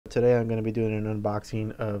Today I'm going to be doing an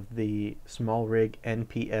unboxing of the SmallRig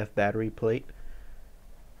NPF battery plate.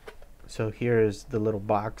 So here is the little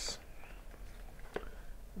box.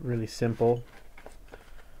 Really simple.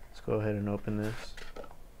 Let's go ahead and open this.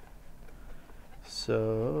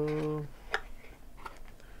 So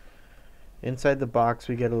inside the box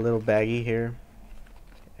we get a little baggie here,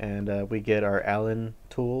 and we get our Allen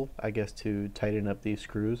tool, I guess, to tighten up these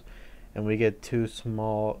screws, and we get two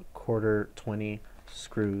small 1/4-20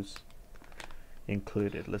 screws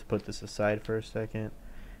included. Let's put this aside for a second,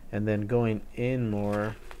 and then going in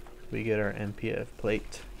more, we get our NPF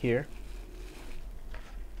plate here,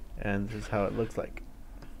 and this is how it looks like.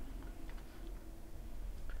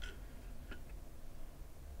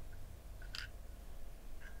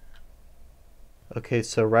 Okay,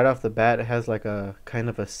 so right off the bat it has like a kind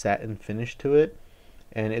of a satin finish to it,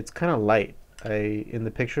 and it's kind of light. In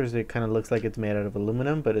the pictures it kind of looks like it's made out of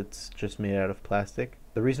aluminum, but it's just made out of plastic.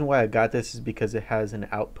 The reason why I got this is because it has an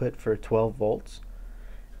output for 12 volts,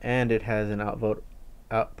 and it has an output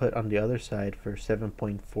on the other side for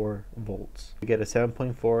 7.4 volts. You get a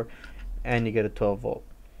 7.4 and you get a 12 volt.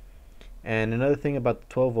 And another thing about the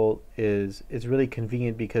 12 volt is it's really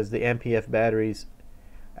convenient because the NPF batteries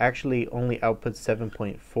actually only outputs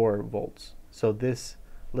 7.4 volts. So this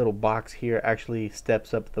little box here actually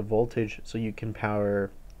steps up the voltage so you can power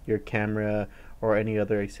your camera or any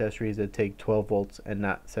other accessories that take 12 volts and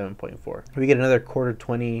not 7.4. We get another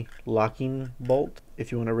 1/4-20 locking bolt.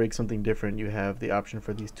 If you want to rig something different, you have the option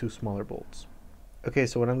for these two smaller bolts. Okay,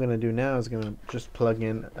 so what I'm going to do now is going to just plug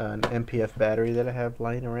in an NPF battery that I have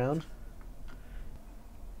lying around.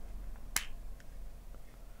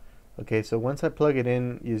 Okay, so once I plug it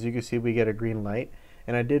in, as you can see, we get a green light,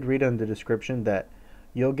 and I did read on the description that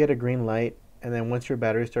you'll get a green light, and then once your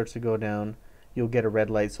battery starts to go down, you'll get a red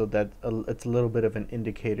light, so that it's a little bit of an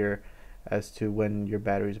indicator as to when your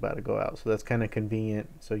battery is about to go out. So that's kind of convenient,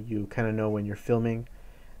 so you kind of know when you're filming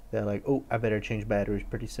that, like, oh, I better change batteries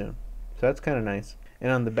pretty soon. So that's kind of nice.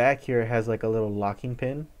 And on the back here it has like a little locking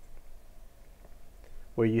pin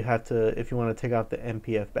where you have to, if you want to take off the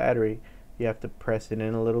NPF battery, you have to press it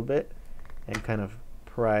in a little bit and kind of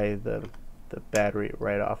pry the battery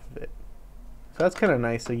right off of it. So that's kind of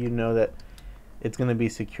nice, so you know that it's going to be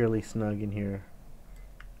securely snug in here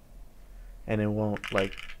and it won't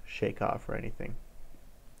like shake off or anything.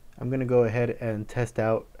 I'm going to go ahead and test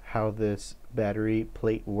out how this battery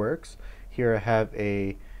plate works. Here I have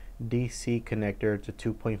a DC connector to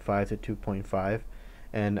 2.5 to 2.5,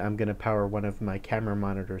 and I'm going to power one of my camera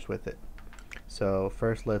monitors with it. So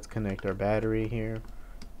first let's connect our battery here,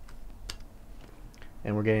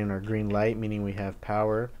 and we're getting our green light, meaning we have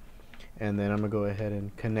power. And then I'm gonna go ahead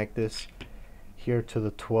and connect this here to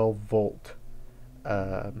the 12 volt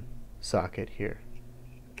socket here,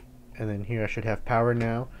 and then here I should have power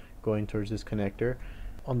now going towards this connector.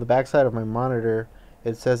 On the back side of my monitor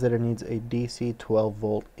it says that it needs a DC 12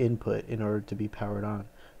 volt input in order to be powered on,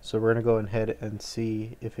 so we're gonna go ahead and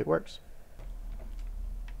see if it works.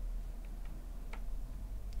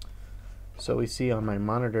 So we see on my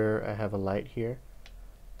monitor I have a light here,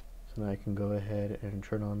 so now I can go ahead and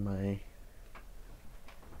turn on my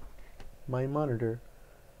monitor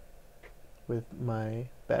with my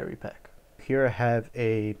battery pack. Here I have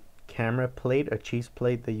a camera plate, a cheese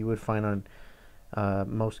plate that you would find on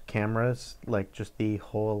most cameras, like just the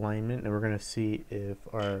whole alignment, and we're going to see if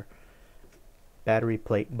our battery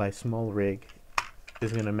plate by SmallRig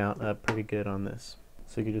is going to mount up pretty good on this.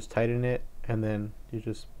 So you just tighten it, and then you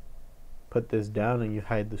just put this down and you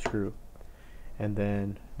hide the screw, and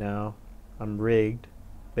then now I'm rigged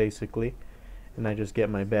basically, and I just get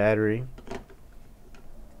my battery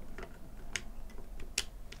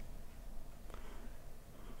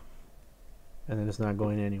and then it's not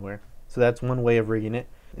going anywhere. So that's one way of rigging it.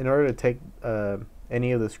 In order to take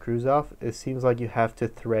any of the screws off, it seems like you have to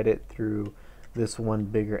thread it through this one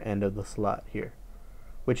bigger end of the slot here,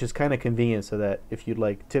 which is kind of convenient so that if you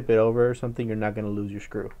like tip it over or something, you're not going to lose your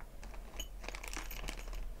screw.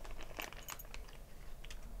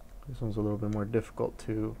 This one's a little bit more difficult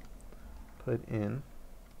to put in.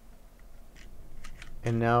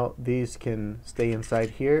 And now these can stay inside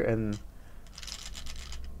here and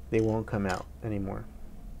they won't come out anymore.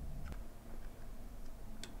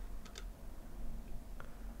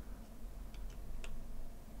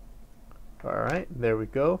 Alright, there we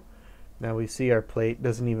go. Now we see our plate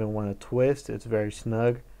doesn't even want to twist. It's very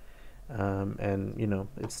snug, and you know,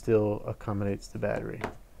 it still accommodates the battery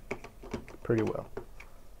pretty well.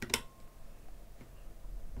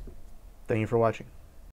 Thank you for watching.